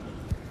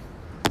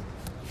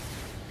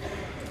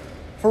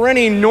For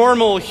any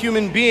normal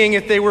human being,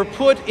 if they were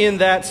put in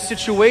that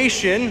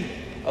situation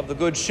of the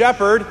Good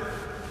Shepherd,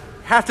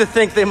 have to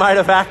think they might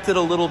have acted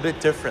a little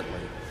bit differently.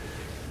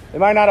 They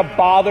might not have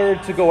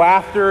bothered to go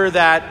after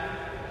that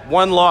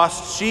one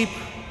lost sheep,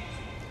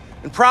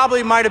 and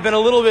probably might have been a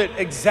little bit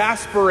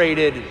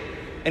exasperated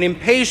and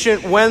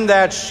impatient when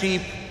that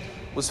sheep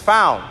was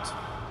found.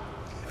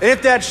 And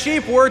if that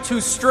sheep were to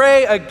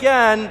stray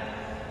again,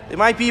 they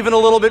might be even a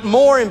little bit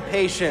more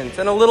impatient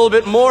and a little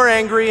bit more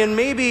angry, and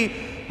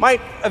maybe might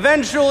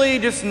eventually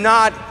just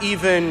not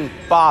even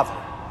bother.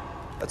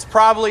 That's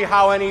probably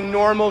how any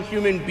normal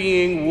human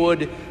being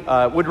would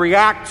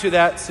react to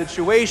that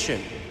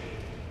situation.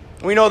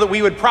 We know that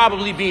we would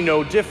probably be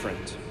no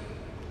different.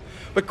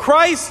 But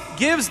Christ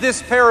gives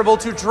this parable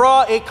to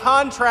draw a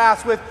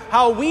contrast with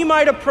how we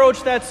might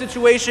approach that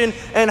situation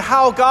and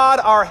how God,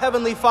 our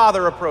Heavenly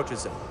Father,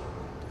 approaches it.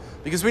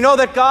 Because we know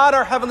that God,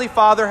 our Heavenly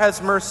Father,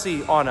 has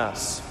mercy on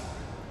us.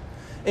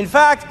 In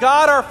fact,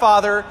 God, our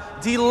Father,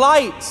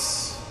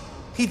 delights.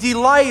 He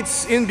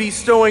delights in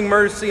bestowing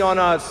mercy on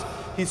us,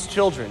 His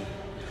children.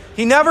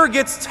 He never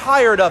gets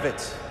tired of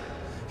it.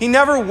 He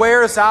never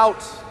wears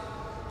out.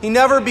 He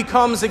never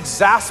becomes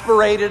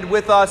exasperated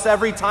with us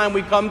every time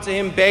we come to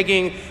Him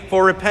begging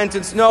for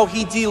repentance. No,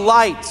 He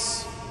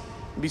delights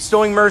in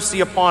bestowing mercy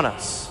upon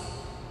us.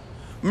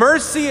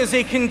 Mercy is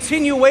a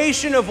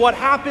continuation of what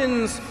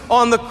happens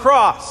on the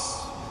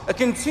cross, a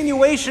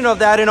continuation of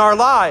that in our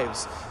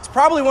lives. It's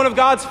probably one of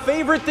God's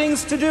favorite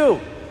things to do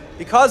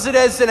because it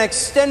is an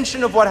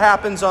extension of what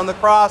happens on the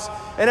cross.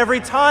 And every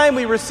time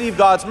we receive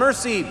God's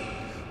mercy,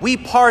 we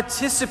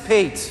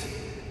participate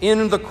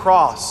in the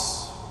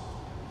cross.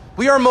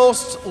 We are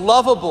most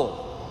lovable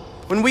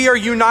when we are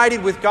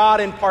united with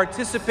God and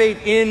participate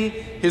in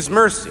His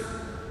mercy,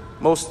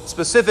 most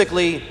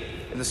specifically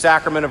in the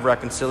sacrament of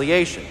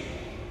reconciliation.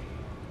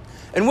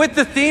 And with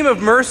the theme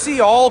of mercy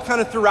all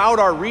kind of throughout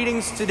our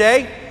readings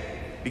today,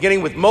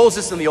 beginning with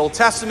Moses in the Old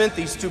Testament,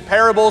 these two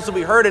parables that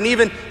we heard, and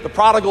even the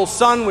prodigal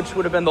son, which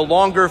would have been the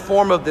longer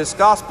form of this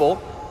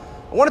gospel,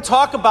 I want to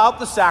talk about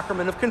the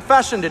sacrament of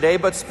confession today,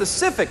 but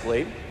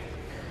specifically,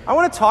 I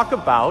want to talk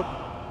about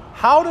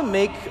how to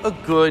make a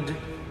good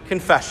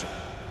confession.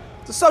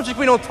 It's a subject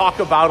we don't talk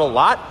about a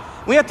lot.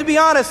 We have to be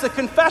honest, the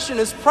confession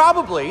is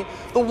probably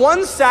the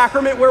one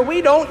sacrament where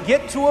we don't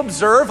get to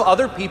observe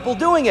other people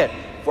doing it,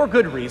 for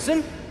good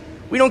reason.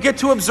 We don't get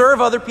to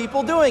observe other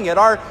people doing it.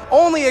 Our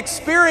only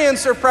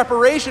experience or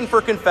preparation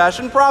for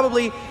confession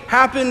probably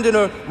happened in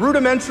a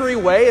rudimentary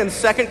way in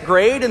second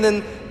grade, and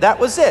then that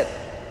was it.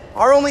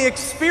 Our only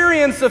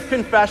experience of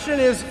confession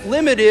is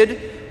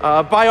limited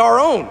by our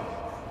own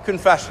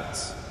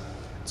confessions.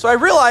 So I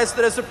realized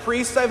that as a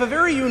priest, I have a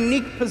very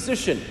unique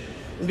position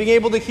in being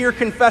able to hear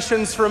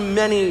confessions from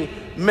many,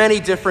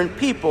 many different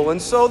people.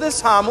 And so this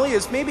homily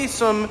is maybe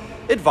some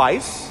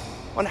advice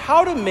on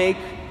how to make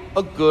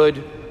a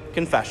good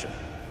confession.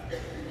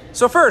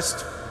 So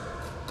first,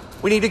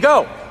 we need to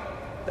go.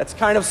 That's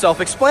kind of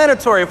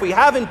self-explanatory. If we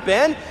haven't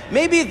been,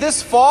 maybe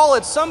this fall,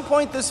 at some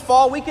point this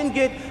fall, we can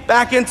get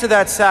back into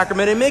that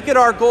sacrament and make it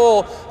our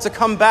goal to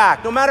come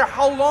back, no matter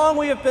how long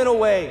we have been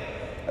away.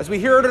 As we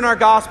hear it in our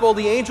gospel,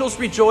 the angels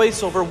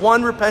rejoice over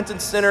one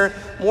repentant sinner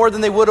more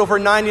than they would over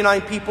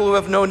 99 people who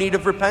have no need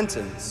of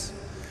repentance.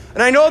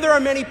 And I know there are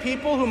many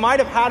people who might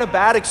have had a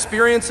bad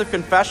experience of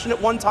confession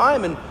at one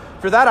time, and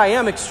for that I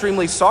am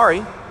extremely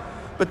sorry.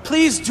 But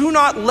please do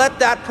not let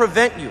that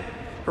prevent you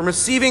from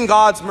receiving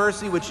God's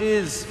mercy, which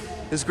is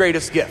His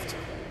greatest gift.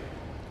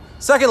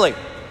 Secondly,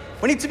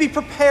 we need to be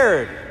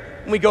prepared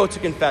when we go to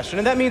confession,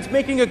 and that means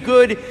making a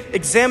good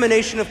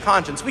examination of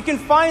conscience. We can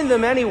find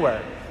them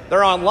anywhere.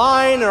 They're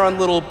online, they're on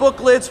little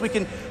booklets. We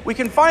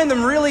can find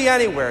them really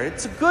anywhere.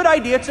 It's a good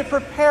idea to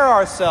prepare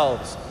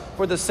ourselves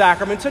for the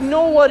sacrament, to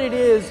know what it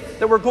is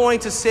that we're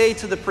going to say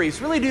to the priest.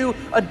 Really do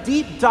a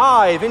deep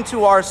dive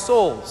into our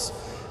souls.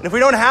 And if we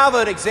don't have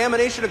an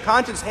examination of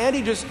conscience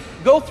handy, just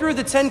go through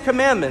the 10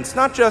 Commandments,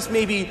 not just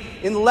maybe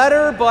in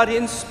letter, but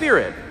in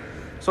spirit.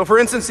 So for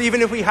instance,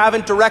 even if we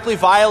haven't directly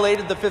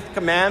violated the 5th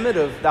commandment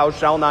of thou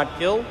shalt not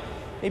kill,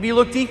 maybe you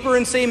look deeper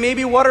and say,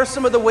 maybe what are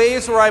some of the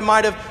ways where I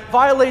might have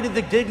violated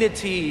the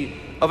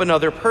dignity of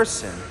another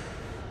person?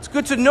 It's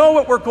good to know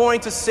what we're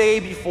going to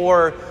say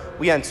before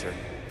we enter.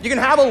 You can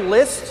have a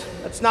list,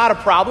 that's not a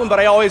problem, but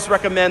I always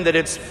recommend that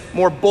it's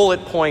more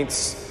bullet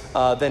points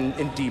than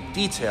in deep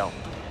detail.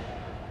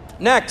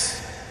 Next,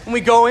 when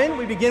we go in,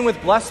 we begin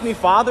with bless me,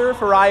 Father,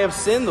 for I have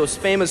sinned, those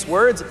famous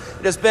words.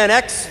 It has been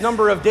X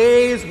number of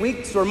days,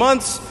 weeks, or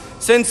months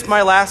since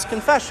my last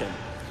confession.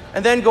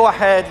 And then go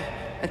ahead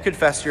and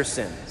confess your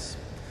sins.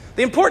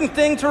 The important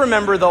thing to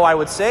remember, though, I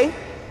would say,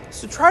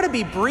 is to try to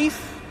be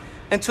brief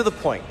and to the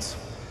point.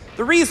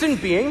 The reason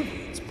being,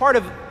 it's part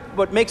of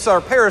what makes our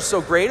parish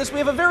so great, is we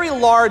have a very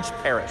large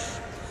parish.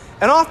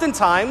 And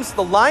oftentimes,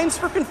 the lines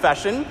for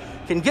confession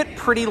can get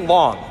pretty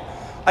long.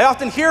 I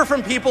often hear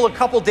from people a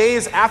couple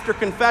days after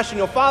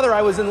confession, Father,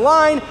 I was in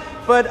line,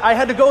 but I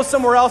had to go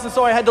somewhere else, and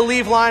so I had to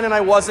leave line, and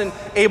I wasn't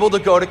able to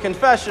go to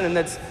confession. And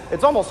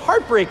it's almost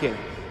heartbreaking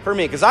for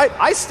me, because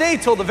I stay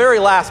till the very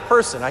last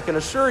person. I can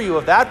assure you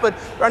of that, but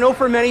I know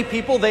for many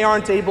people they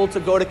aren't able to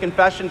go to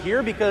confession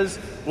here because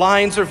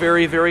lines are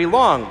very, very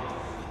long.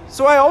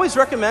 So I always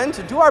recommend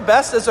to do our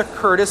best as a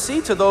courtesy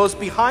to those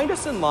behind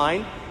us in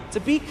line to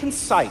be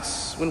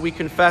concise when we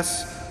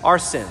confess our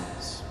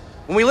sins.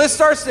 When we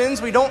list our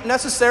sins, we don't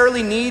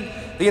necessarily need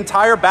the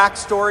entire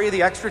backstory,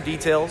 the extra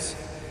details.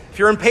 If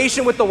you're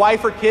impatient with the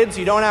wife or kids,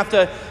 you don't have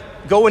to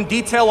go in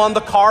detail on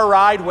the car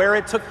ride, where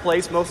it took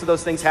place. Most of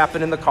those things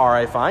happen in the car,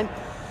 I find.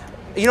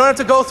 You don't have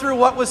to go through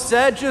what was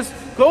said. Just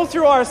go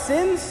through our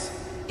sins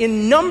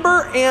in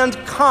number and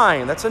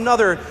kind. That's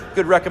another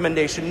good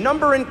recommendation.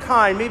 Number and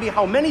kind, maybe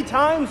how many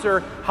times or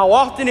how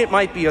often it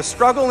might be a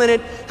struggle, and it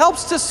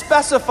helps to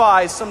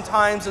specify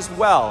sometimes as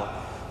well.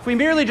 If we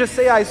merely just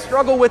say, I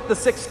struggle with the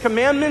sixth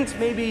commandment,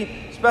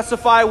 maybe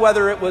specify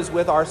whether it was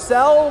with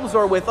ourselves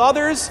or with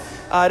others.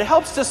 It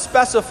helps to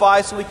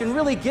specify so we can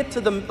really get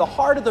to the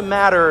heart of the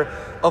matter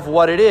of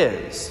what it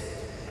is.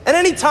 And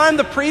any time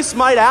the priest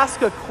might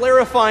ask a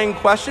clarifying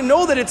question,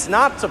 know that it's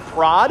not to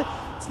prod.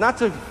 It's not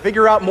to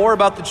figure out more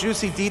about the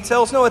juicy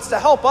details. No, it's to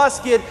help us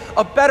get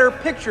a better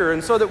picture,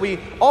 and so that we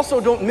also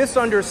don't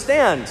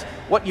misunderstand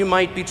what you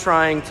might be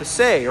trying to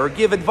say or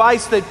give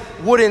advice that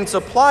wouldn't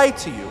apply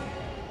to you.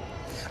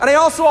 And I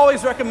also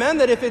always recommend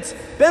that if it's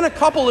been a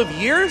couple of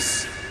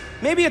years,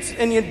 maybe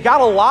and you've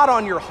got a lot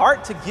on your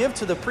heart to give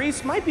to the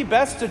priest, might be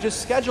best to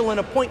just schedule an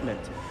appointment.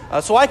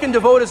 So I can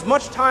devote as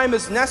much time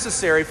as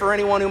necessary for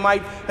anyone who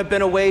might have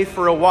been away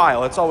for a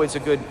while. It's always a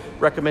good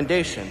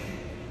recommendation.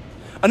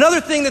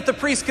 Another thing that the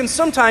priest can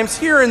sometimes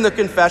hear in the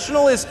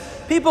confessional is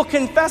people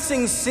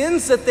confessing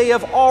sins that they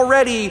have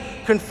already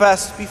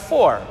confessed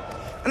before.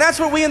 And that's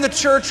what we in the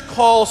church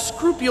call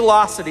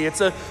scrupulosity.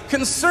 It's a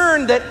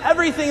concern that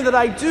everything that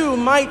I do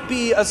might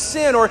be a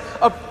sin or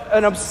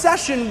an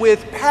obsession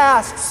with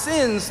past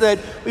sins that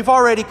we've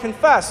already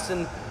confessed.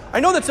 And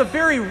I know that's a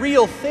very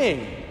real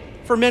thing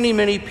for many,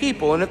 many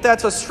people. And if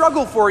that's a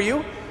struggle for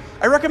you,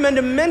 I recommend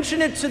to mention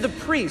it to the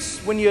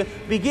priest when you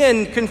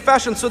begin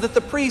confession so that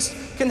the priest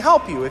can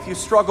help you if you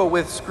struggle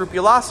with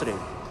scrupulosity.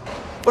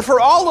 But for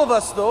all of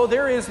us, though,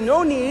 there is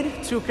no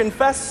need to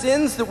confess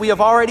sins that we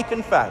have already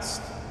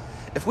confessed.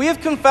 If we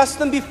have confessed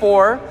them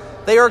before,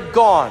 they are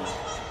gone,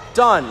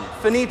 done,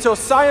 finito,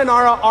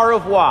 sayonara, au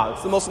revoir.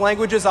 It's the most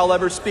languages I'll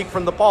ever speak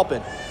from the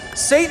pulpit.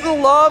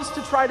 Satan loves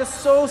to try to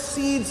sow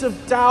seeds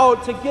of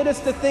doubt, to get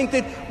us to think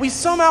that we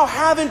somehow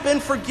haven't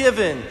been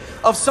forgiven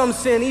of some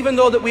sin, even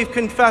though that we've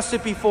confessed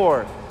it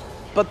before.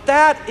 But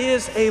that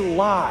is a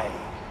lie.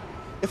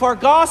 If our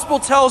gospel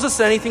tells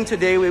us anything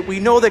today, we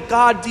know that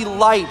God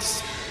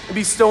delights in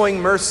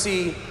bestowing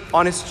mercy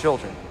on his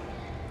children.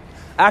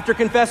 After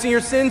confessing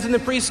your sins and the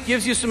priest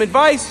gives you some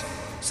advice,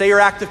 say your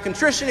act of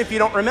contrition. If you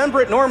don't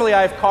remember it, normally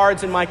I have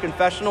cards in my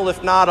confessional.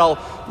 If not,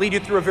 I'll lead you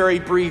through a very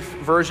brief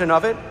version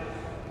of it.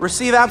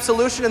 Receive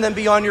absolution and then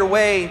be on your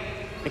way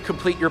and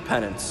complete your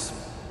penance.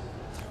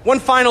 One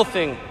final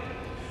thing.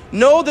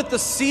 Know that the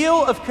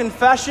seal of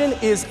confession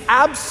is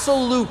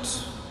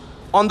absolute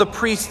on the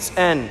priest's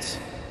end.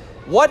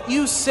 What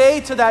you say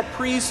to that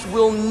priest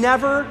will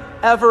never,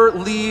 ever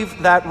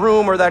leave that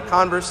room or that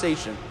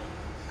conversation.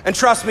 And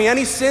trust me,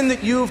 any sin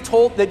that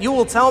you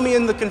will tell me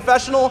in the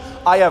confessional,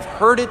 I have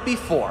heard it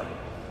before.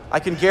 I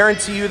can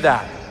guarantee you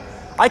that.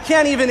 I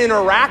can't even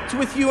interact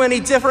with you any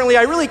differently.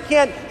 I really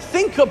can't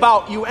think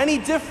about you any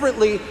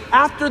differently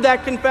after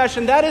that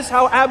confession. That is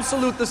how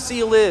absolute the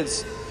seal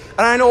is.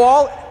 And I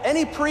know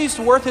any priest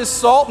worth his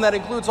salt, and that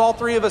includes all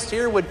three of us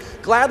here, would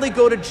gladly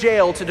go to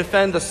jail to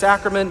defend the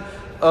sacrament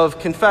of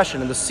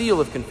confession and the seal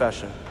of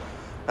confession.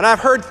 And I've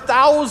heard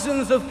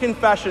thousands of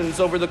confessions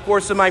over the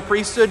course of my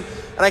priesthood,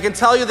 and I can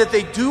tell you that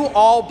they do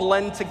all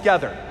blend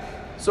together.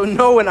 So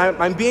know, and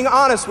I'm being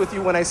honest with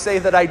you when I say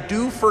that I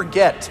do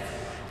forget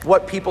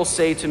what people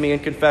say to me in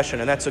confession,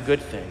 and that's a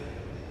good thing.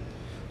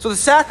 So the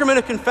sacrament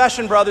of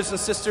confession, brothers and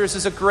sisters,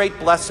 is a great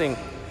blessing.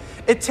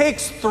 It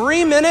takes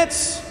 3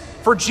 minutes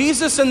for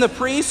Jesus and the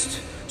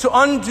priest to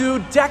undo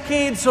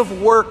decades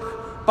of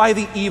work by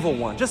the evil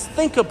one. Just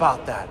think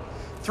about that.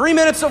 3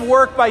 minutes of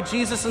work by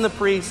Jesus and the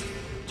priest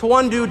to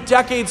undo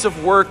decades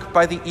of work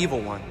by the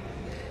evil one.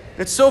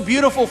 It's so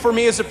beautiful for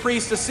me as a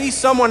priest to see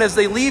someone as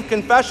they leave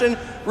confession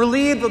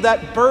relieved of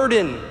that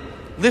burden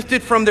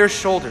lifted from their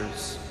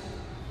shoulders.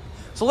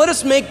 So let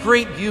us make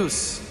great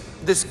use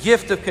of this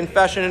gift of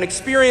confession and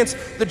experience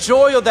the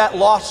joy of that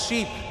lost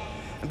sheep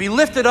and be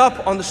lifted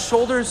up on the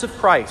shoulders of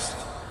Christ,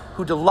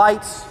 who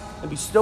delights and bestows